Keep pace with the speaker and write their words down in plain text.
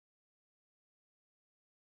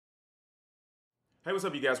Hey, what's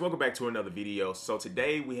up, you guys? Welcome back to another video. So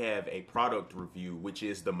today we have a product review, which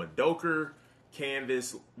is the Modoker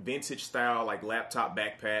canvas vintage style like laptop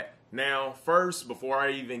backpack. Now, first, before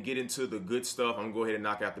I even get into the good stuff, I'm gonna go ahead and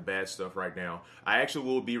knock out the bad stuff right now. I actually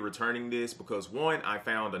will be returning this because one, I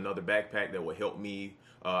found another backpack that will help me.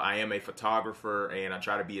 I am a photographer and I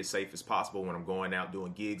try to be as safe as possible when I'm going out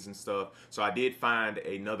doing gigs and stuff. So I did find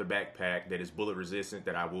another backpack that is bullet resistant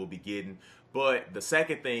that I will be getting. But the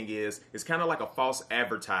second thing is, it's kind of like a false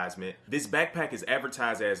advertisement. This backpack is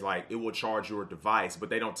advertised as like it will charge your device, but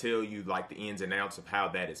they don't tell you like the ins and outs of how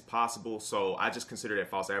that is possible. So I just consider that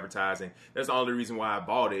false advertising. That's the only reason why I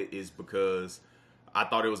bought it, is because I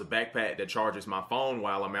thought it was a backpack that charges my phone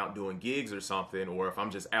while I'm out doing gigs or something, or if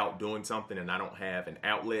I'm just out doing something and I don't have an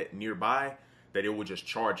outlet nearby, that it would just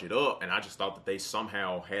charge it up. And I just thought that they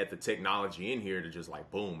somehow had the technology in here to just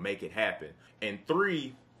like, boom, make it happen. And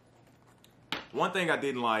three, one thing I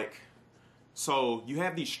didn't like, so you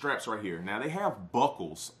have these straps right here. Now they have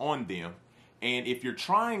buckles on them, and if you're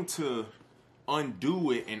trying to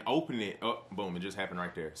undo it and open it up, boom, it just happened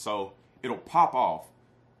right there. So it'll pop off.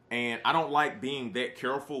 And I don't like being that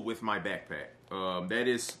careful with my backpack.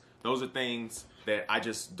 Those are things that I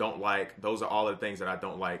just don't like. Those are all the things that I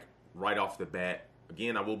don't like right off the bat.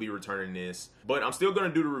 Again, I will be returning this, but I'm still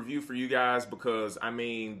gonna do the review for you guys because, I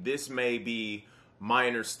mean, this may be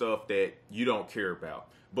minor stuff that you don't care about.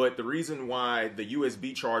 But the reason why the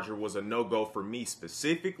USB charger was a no-go for me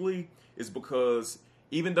specifically is because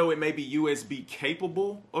even though it may be USB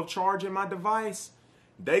capable of charging my device,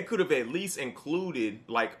 they could have at least included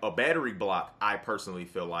like a battery block, I personally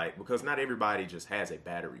feel like, because not everybody just has a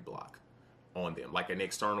battery block on them, like an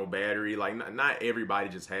external battery. Like not everybody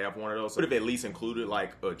just have one of those. Could have at least included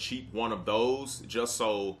like a cheap one of those, just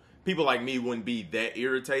so people like me wouldn't be that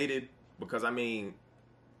irritated. Because, I mean,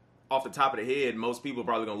 off the top of the head, most people are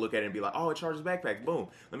probably going to look at it and be like, oh, it charges backpacks. Boom.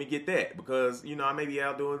 Let me get that. Because, you know, I may be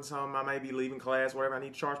out doing something. I may be leaving class, whatever. I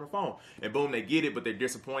need to charge my phone. And boom, they get it, but they're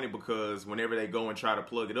disappointed because whenever they go and try to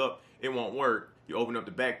plug it up, it won't work. You open up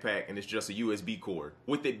the backpack and it's just a USB cord.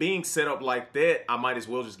 With it being set up like that, I might as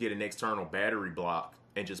well just get an external battery block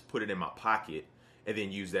and just put it in my pocket and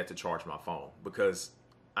then use that to charge my phone. Because,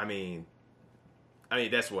 I mean,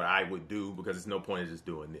 that's what I would do, because there's no point in just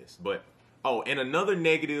doing this. But, oh, and another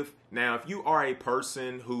negative, now, if you are a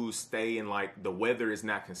person who stay in, like, the weather is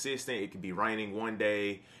not consistent, it could be raining one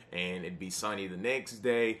day and it'd be sunny the next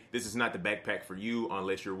day, this is not the backpack for you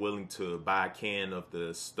unless you're willing to buy a can of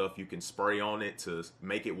the stuff you can spray on it to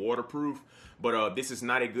make it waterproof. But this is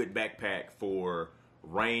not a good backpack for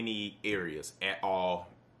rainy areas at all.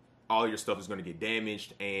 All your stuff is going to get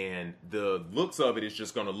damaged, and the looks of it is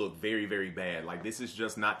just going to look very, very bad. Like, this is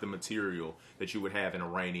just not the material that you would have in a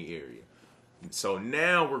rainy area. So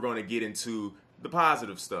now we're going to get into the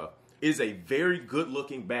positive stuff. It is a very good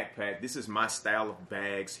looking backpack. This is my style of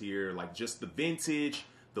bags here. Like, just the vintage,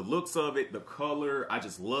 the looks of it, the color, I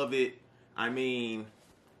just love it. I mean,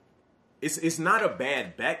 it's not a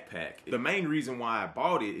bad backpack. The main reason why I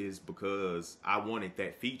bought it is because I wanted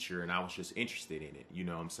that feature and I was just interested in it, you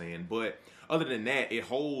know what I'm saying? But other than that, it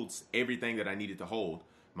holds everything that I needed to hold.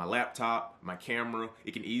 My laptop, my camera,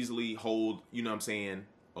 it can easily hold, you know what I'm saying,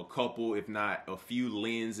 a couple, if not a few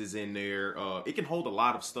lenses in there. It can hold a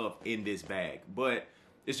lot of stuff in this bag, but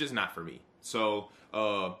it's just not for me. So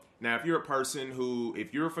now if you're a person who,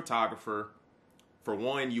 if you're a photographer, for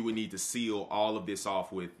one, you would need to seal all of this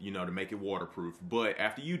off with, you know, to make it waterproof. But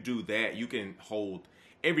after you do that, you can hold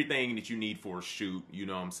everything that you need for a shoot, you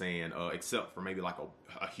know what I'm saying, except for maybe like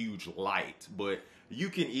a huge light. But you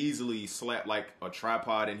can easily slap like a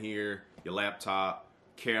tripod in here, your laptop,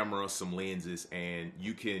 camera, some lenses, and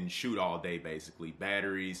you can shoot all day basically.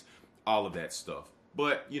 Batteries, all of that stuff.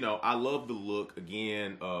 But, you know, I love the look.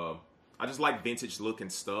 Again, I just like vintage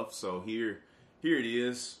looking stuff. So here it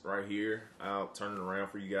is right here. I'll turn it around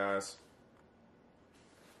for you guys.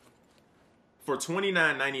 For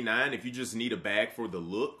 $29.99, if you just need a bag for the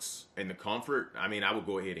looks and the comfort, I mean, I would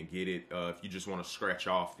go ahead and get it if you just want to scratch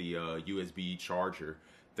off the USB charger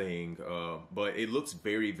thing. But it looks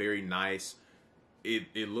very, very nice.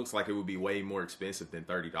 It looks like it would be way more expensive than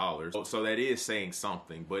 $30. So that is saying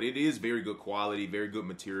something. But it is very good quality, very good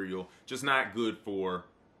material. Just not good for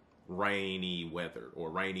rainy weather or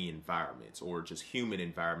rainy environments or just humid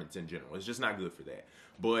environments in general. It's just not good for that.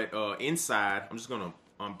 But inside, I'm just gonna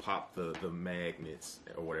unpop the magnets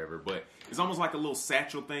or whatever, but it's almost like a little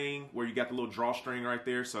satchel thing where you got the little drawstring right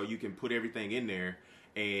there, so you can put everything in there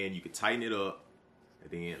and you can tighten it up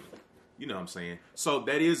at the end. You know what I'm saying? So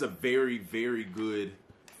that is a very, very good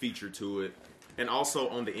feature to it. And also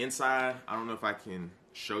on the inside, I don't know if I can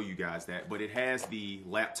show you guys that, but it has the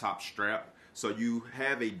laptop strap. So you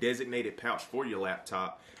have a designated pouch for your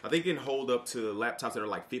laptop. I think it can hold up to laptops that are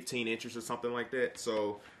like 15 inches or something like that.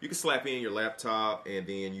 So you can slap in your laptop and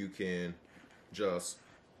then you can just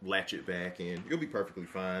latch it back and you'll be perfectly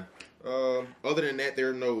fine. Other than that, there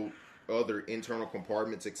are no other internal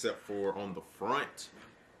compartments except for on the front.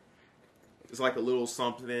 It's like a little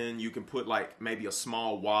something you can put, like maybe a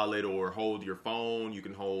small wallet or hold your phone. You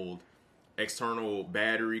can hold external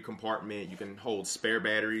battery compartment. You can hold spare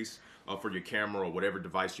batteries for your camera or whatever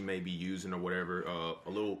device you may be using or whatever. A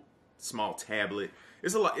little small tablet.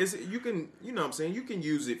 It's a lot. You can, you know what I'm saying, you can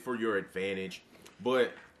use it for your advantage,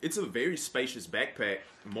 but it's a very spacious backpack.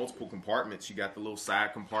 Multiple compartments. You got the little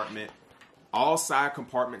side compartment. All side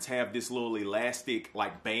compartments have this little elastic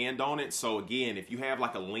like band on it. So again, if you have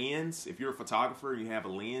like a lens, if you're a photographer and you have a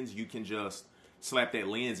lens, you can just slap that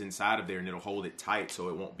lens inside of there and it'll hold it tight so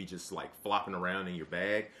it won't be just like flopping around in your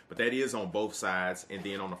bag. But that is on both sides. And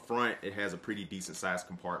then on the front, it has a pretty decent sized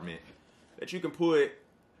compartment that you can put,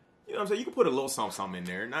 you know what I'm saying, you can put a little something in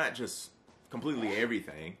there, not just completely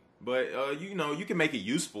everything, but you know, you can make it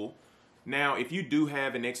useful. Now, if you do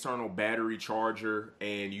have an external battery charger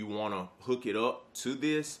and you want to hook it up to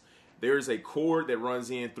this, there's a cord that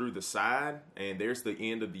runs in through the side, and there's the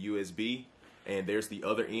end of the USB, and there's the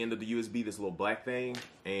other end of the USB, this little black thing,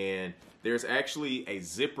 and there's actually a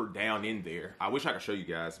zipper down in there. I wish I could show you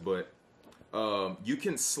guys, but you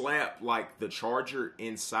can slap like the charger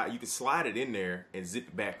inside. You can slide it in there and zip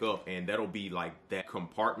it back up, and that'll be like that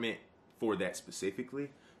compartment for that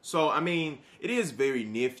specifically. So, I mean, it is very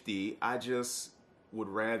nifty. I just would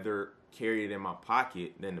rather carry it in my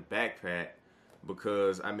pocket than the backpack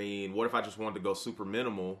because, I mean, what if I just wanted to go super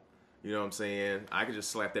minimal? You know what I'm saying? I could just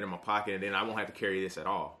slap that in my pocket and then I won't have to carry this at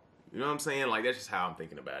all. You know what I'm saying? Like, that's just how I'm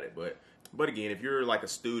thinking about it. But again, if you're like a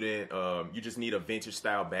student, you just need a vintage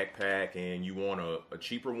style backpack and you want a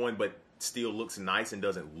cheaper one but still looks nice and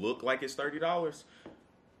doesn't look like it's $30,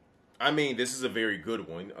 I mean, this is a very good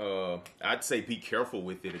one. I'd say be careful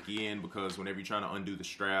with it again because whenever you're trying to undo the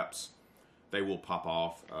straps, they will pop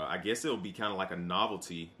off. I guess it'll be kind of like a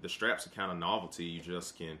novelty. The straps are kind of novelty. You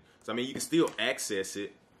just can, so I mean, you can still access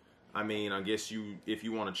it. I mean, I guess if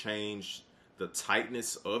you want to change the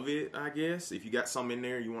tightness of it, I guess, if you got something in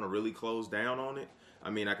there, you want to really close down on it. I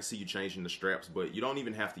mean, I can see you changing the straps, but you don't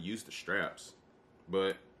even have to use the straps.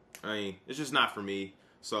 But, I mean, it's just not for me.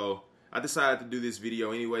 So I decided to do this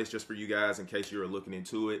video anyways, just for you guys in case you're looking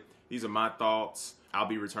into it. These are my thoughts. I'll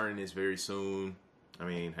be returning this very soon. I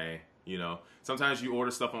mean, hey, you know, sometimes you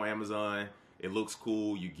order stuff on Amazon, it looks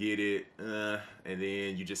cool, you get it, and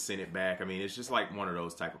then you just send it back. I mean, it's just like one of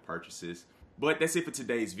those type of purchases. But that's it for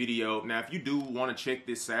today's video. Now, if you do want to check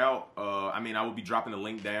this out, I mean, I will be dropping the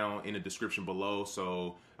link down in the description below.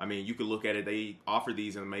 So, I mean, you can look at it. They offer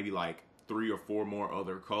these in maybe like 3 or 4 more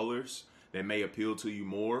other colors that may appeal to you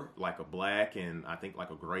more, like a black and I think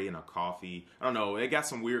like a gray and a coffee. I don't know, they got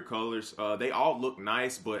some weird colors. They all look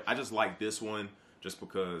nice, but I just like this one just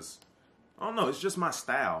because, I don't know, it's just my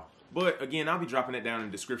style. But again, I'll be dropping it down in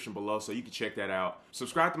the description below so you can check that out.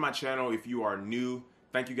 Subscribe to my channel if you are new.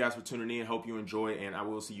 Thank you guys for tuning in. Hope you enjoy, and I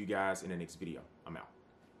will see you guys in the next video. I'm out.